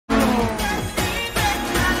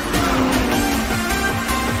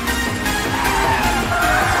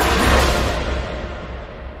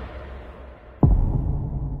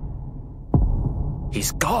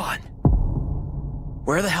gone.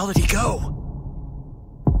 Where the hell did he go?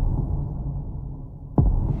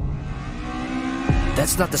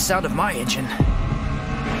 That's not the sound of my engine.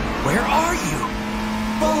 Where are you?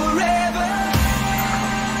 Forever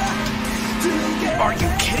together. Are you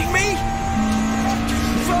kidding me?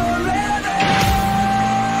 Forever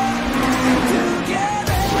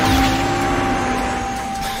together.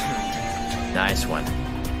 Nice one.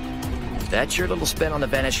 That's your little spin on the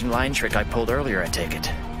vanishing line trick I pulled earlier, I take it.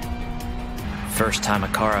 First time a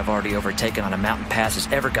car I've already overtaken on a mountain pass has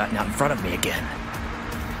ever gotten out in front of me again.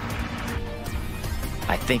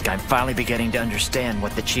 I think I'm finally beginning to understand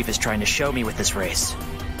what the Chief is trying to show me with this race.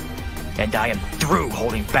 And I am through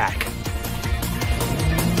holding back.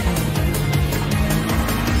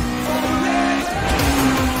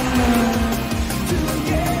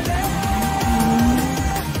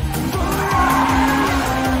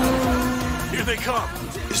 Here they come.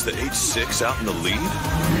 Is the H6 out in the lead?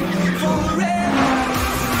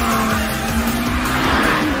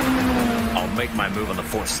 I'll make my move on the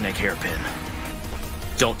fourth snake hairpin.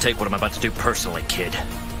 Don't take what I'm about to do personally, kid.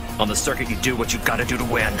 On the circuit, you do what you gotta do to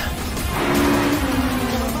win.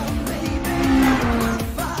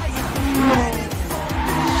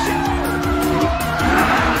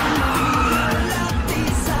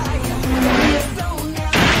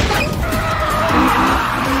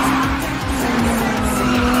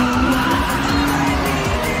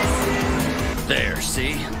 There,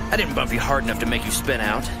 see? I didn't bump you hard enough to make you spin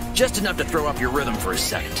out. Just enough to throw off your rhythm for a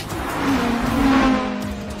second.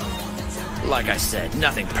 Like I said,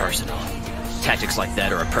 nothing personal. Tactics like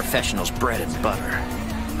that are a professional's bread and butter.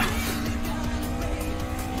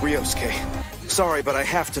 Ryosuke, sorry, but I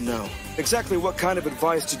have to know. Exactly what kind of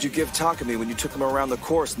advice did you give Takumi when you took him around the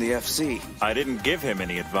course in the FC? I didn't give him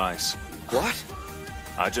any advice. What?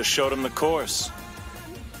 I just showed him the course.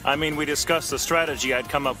 I mean, we discussed the strategy I'd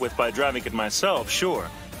come up with by driving it myself, sure.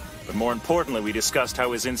 But more importantly, we discussed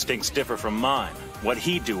how his instincts differ from mine. What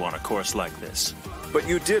he'd do on a course like this. But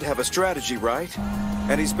you did have a strategy, right?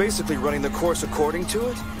 And he's basically running the course according to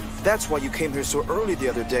it? That's why you came here so early the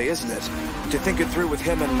other day, isn't it? To think it through with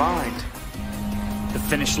him in mind. The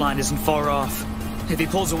finish line isn't far off. If he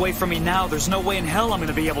pulls away from me now, there's no way in hell I'm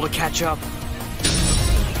gonna be able to catch up.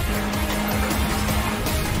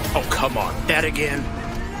 Oh, come on. That again?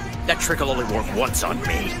 That trick will only work once on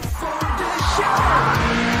me.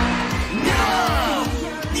 No!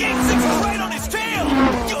 The H6 is right on his tail!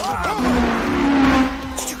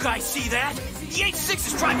 Did you guys see that? The H6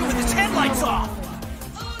 is driving with his headlights off!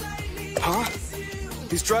 Huh?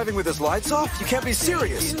 He's driving with his lights off? You can't be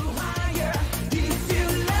serious.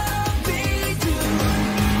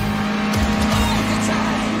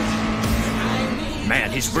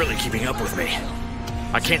 Man, he's really keeping up with me.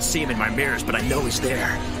 I can't see him in my mirrors, but I know he's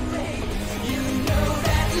there.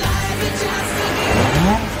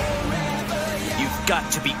 You've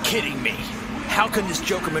got to be kidding me. How can this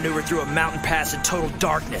Joker maneuver through a mountain pass in total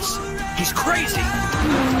darkness? He's crazy!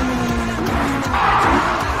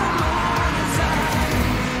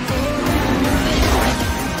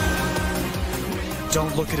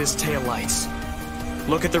 Don't look at his taillights.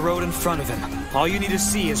 Look at the road in front of him. All you need to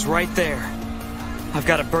see is right there. I've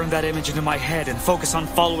got to burn that image into my head and focus on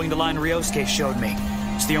following the line Ryosuke showed me.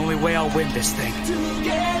 It's the only way I'll win this thing.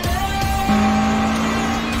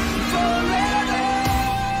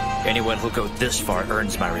 Anyone who'll go this far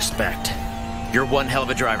earns my respect. You're one hell of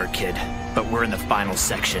a driver, kid, but we're in the final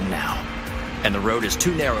section now. And the road is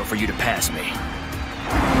too narrow for you to pass me.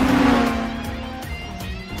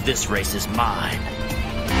 This race is mine.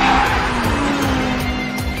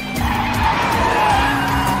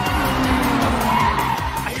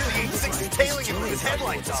 I hear the H6 is tailing him with his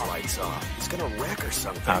headlights off. He's gonna wreck or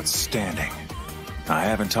something. Outstanding. I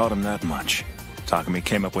haven't taught him that much. Takumi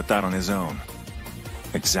came up with that on his own.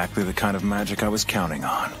 Exactly the kind of magic I was counting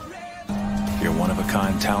on. Your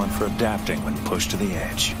one-of-a-kind talent for adapting when pushed to the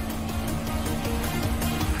edge.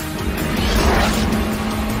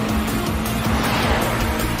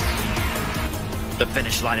 The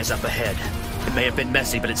finish line is up ahead. It may have been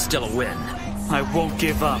messy, but it's still a win. I won't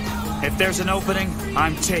give up. If there's an opening,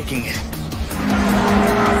 I'm taking it.